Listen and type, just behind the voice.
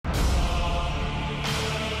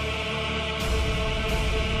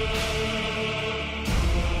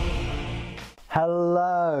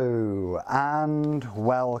Hello and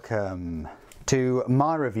welcome to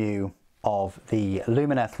my review of the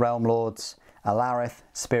Lumineth Realm Lords Alarith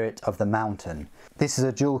Spirit of the Mountain. This is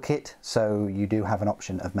a dual kit, so you do have an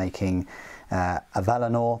option of making a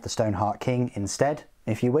Valinor, the Stoneheart King, instead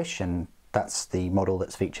if you wish, and that's the model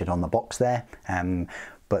that's featured on the box there.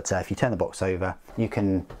 But if you turn the box over, you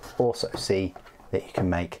can also see that you can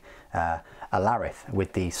make Alarith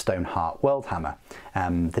with the Stoneheart World Hammer.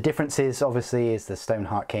 The difference is obviously the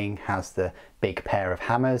Stoneheart King has the big pair of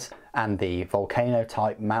hammers and the volcano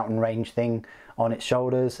type mountain range thing on its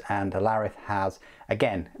shoulders, and Alarith has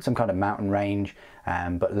again some kind of mountain range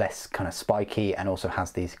but less kind of spiky, and also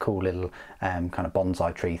has these cool little kind of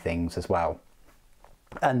bonsai tree things as well.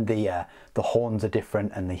 And the horns are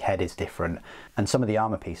different and the head is different, and some of the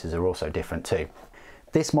armor pieces are also different too.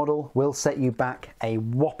 This model will set you back a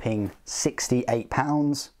whopping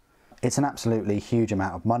 £68. It's an absolutely huge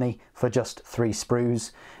amount of money for just 3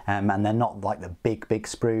 sprues, and they're not like the big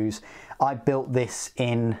sprues. I built this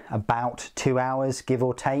in about 2 hours, give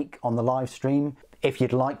or take, on the live stream. If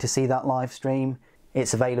you'd like to see that live stream,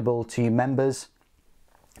 it's available to you members,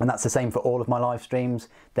 and that's the same for all of my live streams.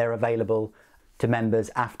 They're available to members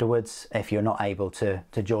afterwards if you're not able to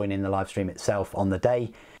join in the live stream itself on the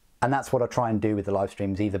day. And that's what I try and do with the live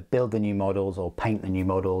streams, either build the new models or paint the new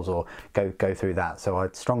models or go through that. So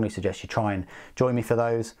I'd strongly suggest you try and join me for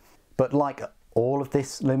those. But like all of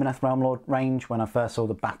this Lumineth Realm Lord range, when I first saw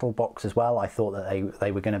the battle box as well, I thought that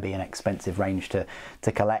they were going to be an expensive range to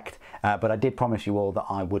collect. But I did promise you all that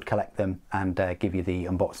I would collect them and give you the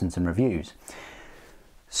unboxings and reviews.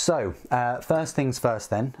 So first things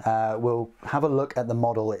first then, we'll have a look at the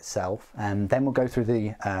model itself, and then we'll go through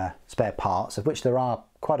the spare parts, of which there are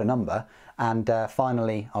quite a number, and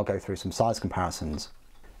finally I'll go through some size comparisons.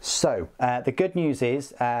 So the good news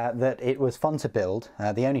is that it was fun to build.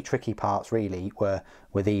 The only tricky parts really were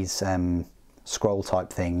these scroll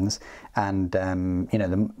type things, and you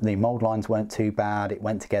know, the mold lines weren't too bad. It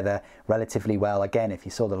went together relatively well. Again, if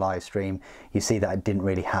you saw the live stream, you see that I didn't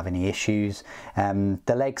really have any issues.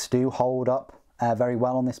 The legs do hold up very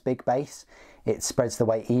well on this big base. It spreads the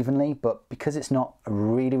weight evenly, but because it's not a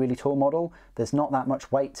really tall model, there's not that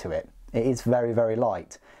much weight to it. It is very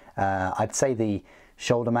light. I'd say the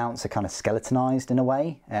shoulder mounts are kind of skeletonized in a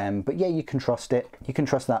way, but yeah, you can trust it. You can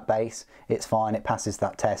trust that base. It's fine. It passes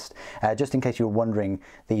that test. Just in case you were wondering,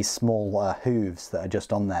 these small hooves that are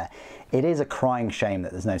just on there, it is a crying shame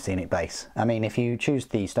that there's no scenic base. I mean, if you choose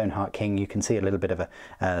the Stoneheart King, you can see a little bit of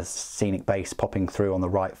a scenic base popping through on the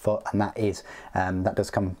right foot, and that does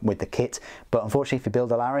come with the kit. But unfortunately, if you build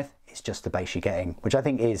Alarith, it's just the base you're getting, which I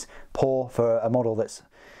think is poor for a model that's,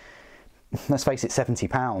 let's face it,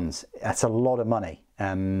 £70. That's a lot of money.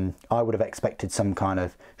 I would have expected some kind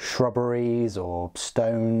of shrubberies or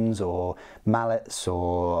stones or mallets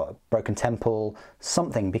or broken temple,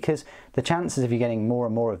 something, because the chances of you getting more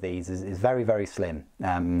and more of these is very slim.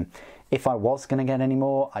 If I was going to get any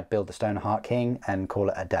more, I'd build the Stoneheart King and call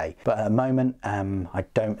it a day. But at the moment, I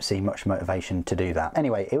don't see much motivation to do that.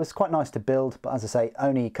 Anyway, it was quite nice to build, but as I say,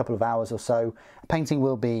 only a couple of hours or so. Painting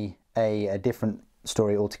will be a different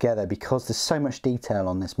story altogether, because there's so much detail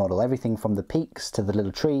on this model. Everything from the peaks to the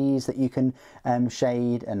little trees that you can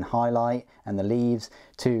shade and highlight, and the leaves,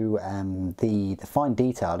 to the fine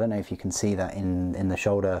detail. I don't know if you can see that in the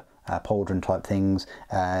shoulder pauldron type things.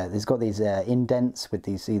 It's got these indents with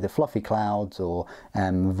these either fluffy clouds or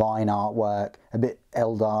vine artwork, a bit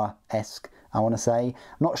Eldar-esque, I want to say.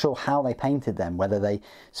 I'm not sure how they painted them, whether they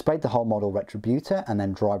sprayed the whole model Retributor and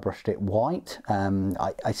then dry brushed it white.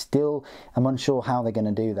 I still am unsure how they're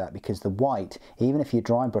going to do that, because the white, even if you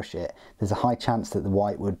dry brush it, there's a high chance that the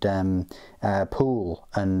white would pool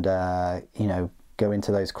and you know, go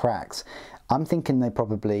into those cracks. I'm thinking they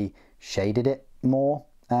probably shaded it more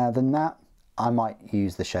than that. I might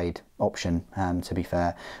use the shade option, to be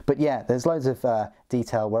fair. But yeah, there's loads of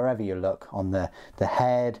detail wherever you look, on the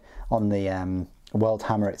head, on the World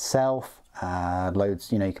Hammer itself.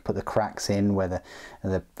 Loads, you know, you can put the cracks in where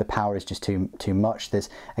the power is just too much. There's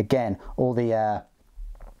again all the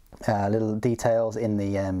little details in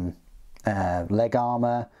the leg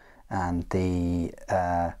armor and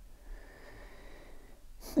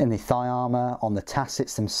in the thigh armor, on the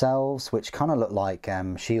tassets themselves, which kind of look like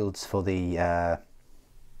shields for the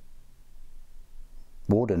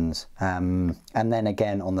wardens, and then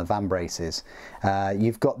again on the vambraces.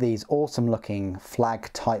 You've got these awesome looking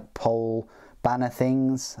flag type pole banner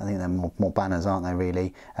things. I think they're more banners, aren't they,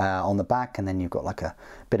 really, on the back, and then you've got like a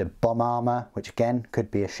bit of bomb armor, which again could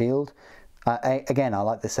be a shield. Again, I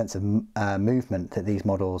like the sense of movement that these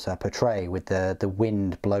models portray, with the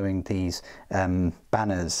wind blowing these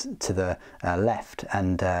banners to the left,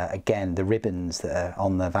 and again the ribbons that are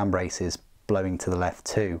on the vambraces blowing to the left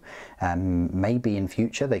too. Maybe in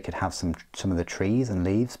future they could have some of the trees and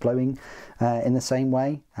leaves blowing in the same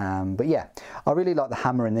way. But yeah, I really like the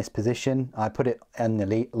hammer in this position. I put it in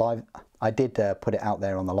the live. I did put it out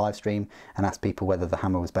there on the live stream and asked people whether the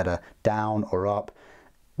hammer was better down or up.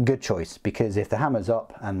 Good choice, because if the hammer's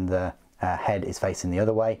up and the head is facing the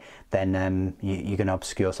other way, then you're going to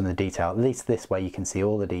obscure some of the detail. At least this way you can see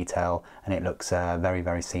all the detail and it looks very,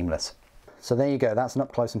 very seamless. So there you go, that's an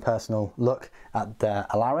up close and personal look at the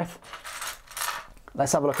Alarith.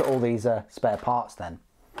 Let's have a look at all these spare parts then,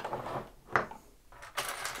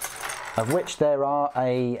 of which there are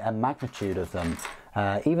a magnitude of them.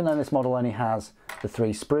 Even though this model only has the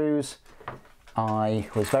 3 sprues, I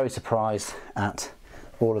was very surprised at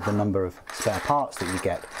all of the number of spare parts that you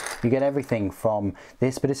get. You get everything from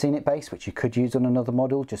this bit of scenic base, which you could use on another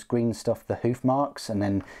model, just green stuff the hoof marks, and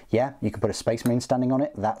then yeah, you can put a Space Marine standing on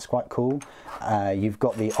it. That's quite cool. You've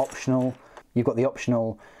got the optional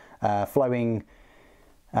flowing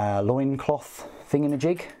loincloth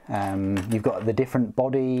thingamajig. You've got the different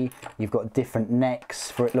body, you've got different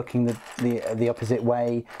necks for it looking the opposite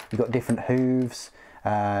way, you've got different hooves,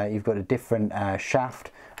 you've got a different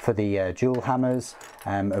shaft for the dual hammers,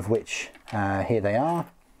 of which here they are.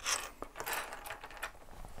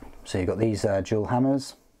 So you've got these dual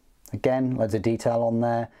hammers. Again, loads of detail on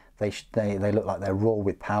there. They look like they're raw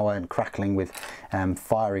with power and crackling with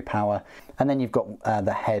fiery power. And then you've got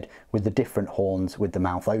the head with the different horns with the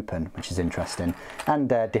mouth open, which is interesting. And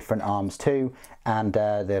different arms too. And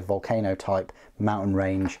the volcano type mountain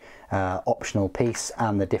range optional piece,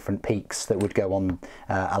 and the different peaks that would go on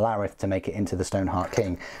Alarith to make it into the Stoneheart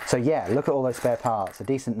King. So yeah, look at all those spare parts, a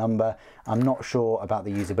decent number. I'm not sure about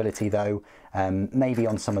the usability though. Maybe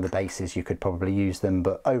on some of the bases you could probably use them,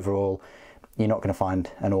 but overall you're not going to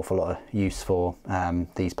find an awful lot of use for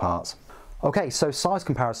these parts. Okay, so size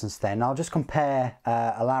comparisons then. I'll just compare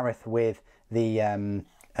Alarith with the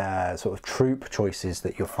sort of troop choices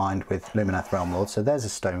that you'll find with Lumineth Realm Lord. So there's a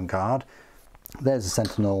Stone Guard, there's a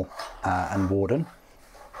Sentinel and Warden.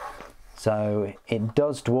 So it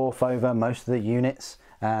does dwarf over most of the units.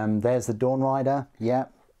 There's the Dawn Rider, yeah,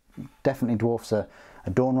 definitely dwarfs a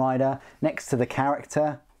Dawn Rider. Next to the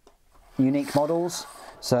character unique models,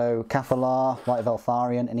 so Cathalar, Light of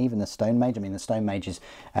Eltharion, and even the Stone Mage. I mean, the Stone Mage is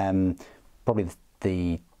probably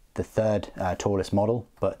the third tallest model,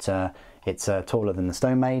 but it's taller than the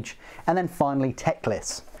Stone Mage. And then finally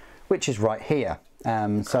Teclis, which is right here.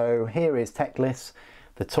 So here is Teclis,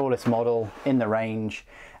 the tallest model in the range,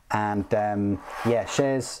 and yeah,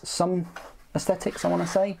 shares some aesthetics, I want to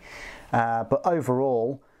say, but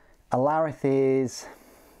overall Alarith is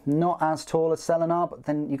not as tall as Selenar, but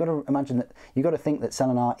then you've got to imagine that you've got to think that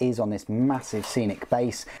Selenar is on this massive scenic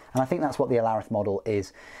base, and I think that's what the Alarith model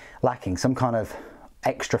is lacking, some kind of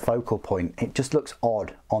extra focal point. It just looks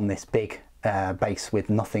odd on this big base with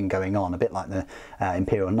nothing going on, a bit like the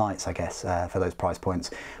Imperial Knights, I guess, for those price points.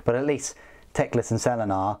 But at least Teclis and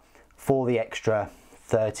Selenar, for the extra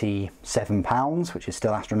 £37, which is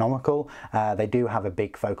still astronomical, they do have a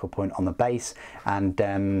big focal point on the base, and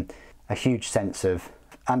a huge sense of,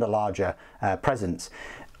 and a larger presence.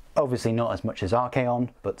 Obviously not as much as Archaon,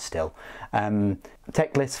 but still.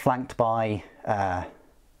 Teclis flanked by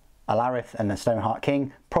Alarith and the Stoneheart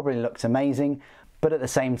King probably looks amazing, but at the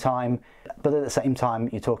same time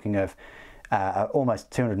you're talking of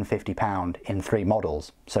almost £250 in 3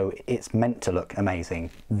 models, so it's meant to look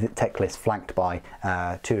amazing. The Teclis flanked by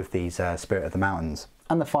 2 of these Spirit of the Mountains.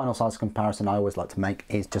 And the final size comparison I always like to make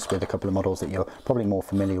is just with a couple of models that you're probably more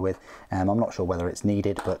familiar with. I'm not sure whether it's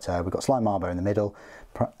needed, but we've got Slime Marbo in the middle,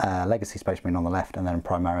 Legacy Space Marine on the left, and then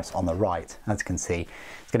Primaris on the right. As you can see,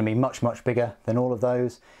 it's going to be much, much bigger than all of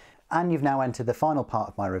those. And you've now entered the final part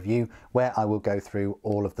of my review, where I will go through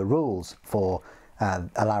all of the rules for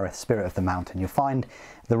Alarith Spirit of the Mountain. You'll find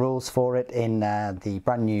the rules for it in the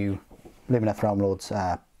brand new Lumineth Realm Lords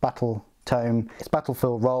Battle Tome. Its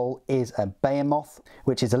battlefield role is a Behemoth,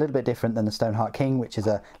 which is a little bit different than the Stoneheart King, which is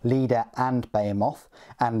a leader and Behemoth,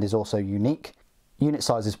 and is also unique. Unit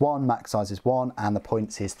size is 1, max size is 1, and the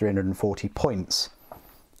points is 340 points,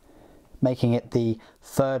 making it the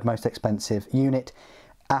 3rd most expensive unit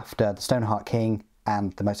after the Stoneheart King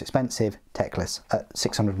and the most expensive Teclis at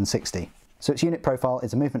 660. So its unit profile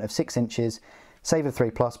is a movement of 6 inches, save of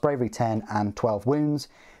 3+, bravery 10, and 12 wounds.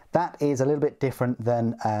 That is a little bit different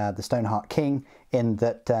than the Stoneheart King, in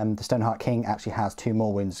that the Stoneheart King actually has 2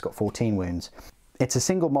 more wounds, it's got 14 wounds. It's a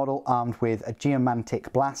single model armed with a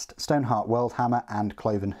Geomantic Blast, Stoneheart Worldhammer and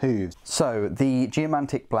Cloven Hooves. So the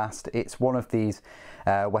Geomantic Blast, it's one of these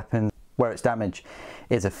weapons where its damage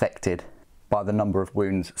is affected by the number of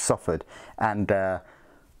wounds suffered, and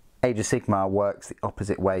Age of Sigmar works the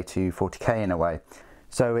opposite way to 40k in a way.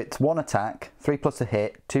 So it's 1 attack, 3+ to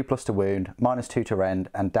hit, 2+ to wound, -2 to rend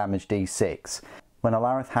and damage d6. When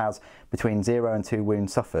Alarith has between 0 and 2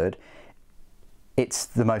 wounds suffered, it's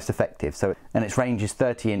the most effective. And its range is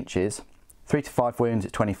 30 inches, 3 to 5 wounds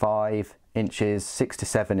it's 25 inches, 6 to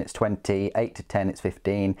 7 it's 20, 8 to 10 it's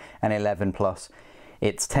 15, and 11 plus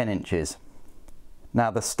it's 10 inches.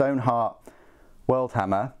 Now the Stoneheart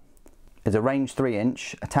Worldhammer is a range 3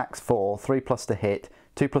 inch, attacks 4, 3+ to hit,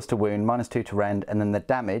 2+ to wound, -2 to rend, and then the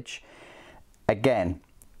damage, again,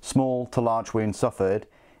 small to large wounds suffered,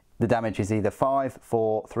 the damage is either 5,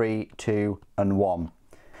 4, 3, 2 and 1.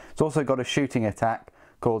 It's also got a shooting attack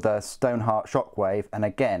called Stoneheart Shockwave, and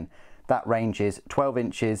again that range is 12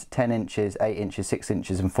 inches, 10 inches, 8 inches, 6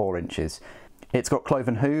 inches and 4 inches. It's got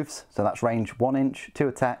Cloven Hooves, so that's range 1 inch, 2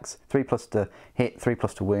 attacks, 3+ to hit,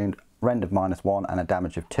 3+ to wound, rend of -1 and a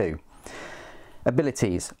damage of 2.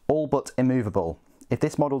 Abilities, all but immovable. If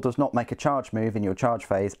this model does not make a charge move in your charge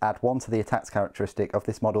phase, add 1 to the attacks characteristic of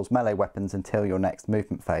this model's melee weapons until your next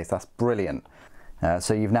movement phase. That's brilliant.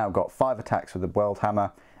 So you've now got 5 attacks with the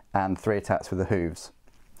Worldhammer and 3 attacks with the Hooves.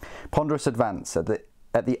 Ponderous Advance.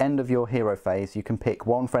 At the end of your hero phase, you can pick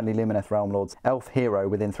 1 friendly Lumineth Realm Lord's elf hero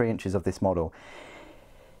within 3 inches of this model.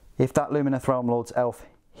 If that Lumineth Realm Lord's elf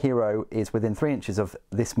hero is within 3 inches of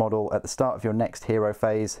this model at the start of your next hero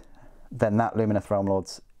phase, then that Lumineth Realm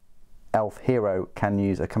Lord's elf hero can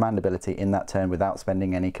use a command ability in that turn without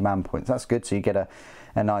spending any command points. That's good, so you get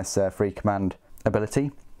a nice free command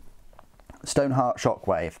ability. Stoneheart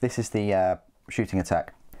Shockwave. This is the shooting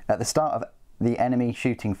attack. At the start of the enemy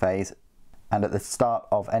shooting phase and at the start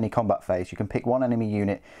of any combat phase, you can pick 1 enemy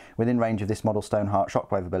unit within range of this model's Stoneheart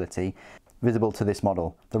Shockwave ability visible to this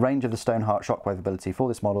model. The range of the Stoneheart Shockwave ability for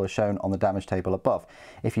this model is shown on the damage table above.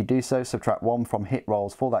 If you do so, subtract 1 from hit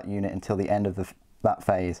rolls for that unit until the end of that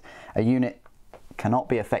phase. A unit cannot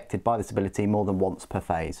be affected by this ability more than once per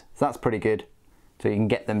phase. So that's pretty good. So you can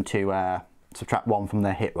get them to subtract 1 from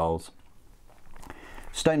their hit rolls.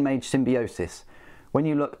 Stone Mage Symbiosis. When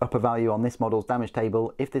you look up a value on this model's damage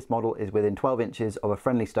table, if this model is within 12 inches of a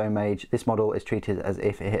friendly Stone Mage, this model is treated as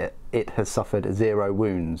if it has suffered 0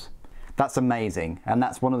 wounds. That's amazing, and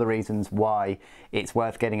that's one of the reasons why it's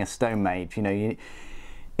worth getting a Stone Mage. You know,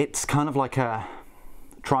 it's kind of like a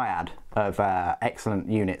triad of excellent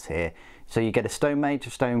units here. So you get a Stone Mage, a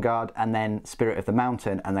Stone Guard, and then Spirit of the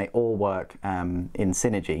Mountain, and they all work in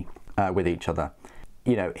synergy with each other.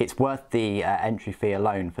 You know, it's worth the entry fee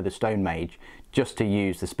alone for the Stone Mage just to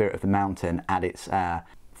use the Spirit of the Mountain at its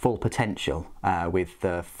full potential with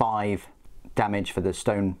the 5 damage for the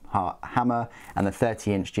Stoneheart Hammer and the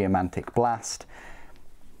 30-inch Geomantic Blast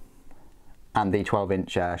and the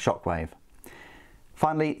 12-inch Shockwave.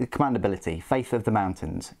 Finally, the command ability, Faith of the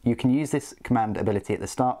Mountains. You can use this command ability at the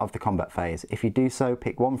start of the combat phase. If you do so,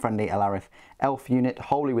 pick 1 friendly Alarith elf unit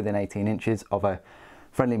wholly within 18 inches of a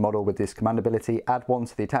friendly model with this command ability, add 1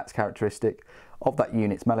 to the attacks characteristic of that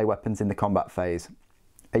unit's melee weapons in the combat phase.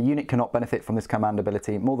 A unit cannot benefit from this command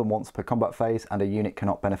ability more than once per combat phase, and a unit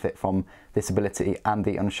cannot benefit from this ability and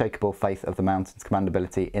the Unshakable Faith of the Mountains command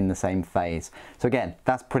ability in the same phase. So again,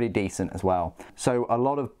 that's pretty decent as well. So a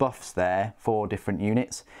lot of buffs there for different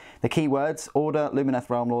units. The keywords: Order, Lumineth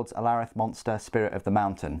Realm Lords, Alarith Monster, Spirit of the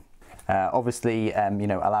Mountain. Obviously, you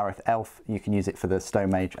know, Alarith Elf, you can use it for the Stone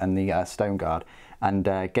Mage and the Stone Guard, and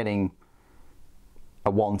getting a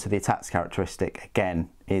 1 to the attacks characteristic again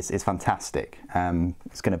is fantastic.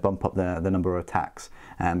 It's going to bump up the number of attacks,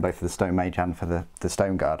 both for the Stone Mage and for the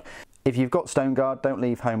Stone Guard. If you've got Stone Guard, don't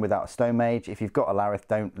leave home without a Stone Mage. If you've got Alarith,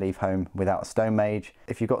 don't leave home without a Stone Mage.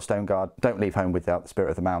 If you've got Stone Guard, don't leave home without the Spirit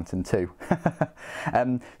of the Mountain too.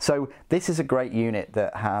 So this is a great unit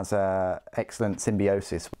that has excellent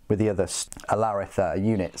symbiosis with the other Alarith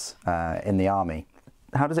units in the army.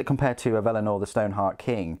 How does it compare to Avelenor the Stoneheart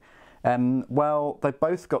King? Well, they've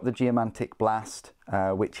both got the Geomantic Blast,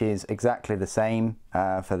 which is exactly the same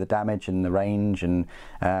for the damage and the range and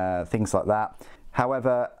things like that.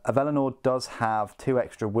 However, Avelenor does have 2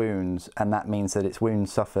 extra wounds, and that means that its wound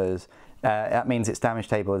suffers. That means its damage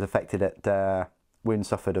table is affected at wounds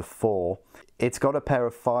suffered of 4. It's got a pair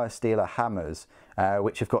of Firestealer hammers,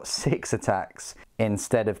 which have got 6 attacks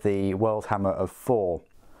instead of the World Hammer of 4,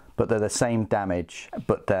 but they're the same damage,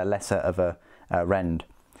 but they're lesser of a rend.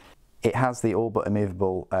 It has the all but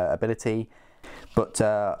immovable ability, but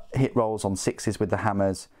hit rolls on 6s with the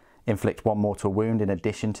hammers inflict 1 mortal wound in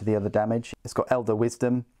addition to the other damage. It's got Elder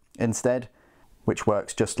Wisdom instead, which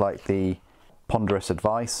works just like the Ponderous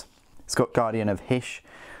Advice. It's got Guardian of Hysh,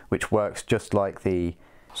 which works just like the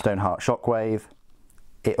Stoneheart Shockwave.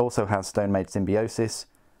 It also has Stone Mage Symbiosis,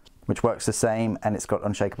 which works the same, and it's got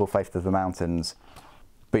Unshakable Faith of the Mountains.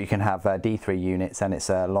 But you can have D3 units, and it's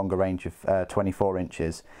a longer range of 24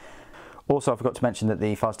 inches. Also, I forgot to mention that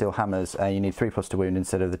the Fire Steel Hammers, you need 3+ to wound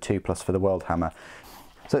instead of the 2+ for the World Hammer.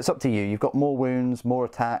 So it's up to you. You've got more wounds, more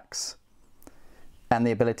attacks, and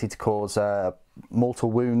the ability to cause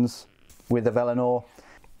mortal wounds with the Velenor.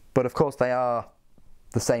 But of course they are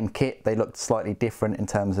the same kit. They look slightly different in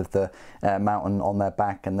terms of the mountain on their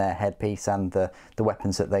back and their headpiece, and the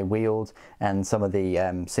weapons that they wield, and some of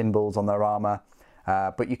the symbols on their armour.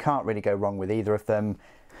 But you can't really go wrong with either of them.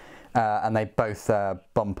 And they both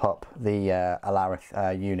bump up the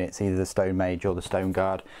Alarith units, either the Stone Mage or the Stone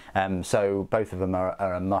Guard. So both of them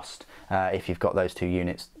are a must if you've got those 2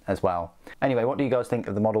 units as well. Anyway, what do you guys think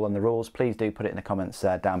of the model and the rules? Please do put it in the comments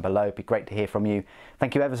down below. It'd be great to hear from you.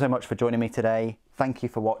 Thank you ever so much for joining me today. Thank you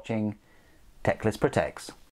for watching. Techless protects.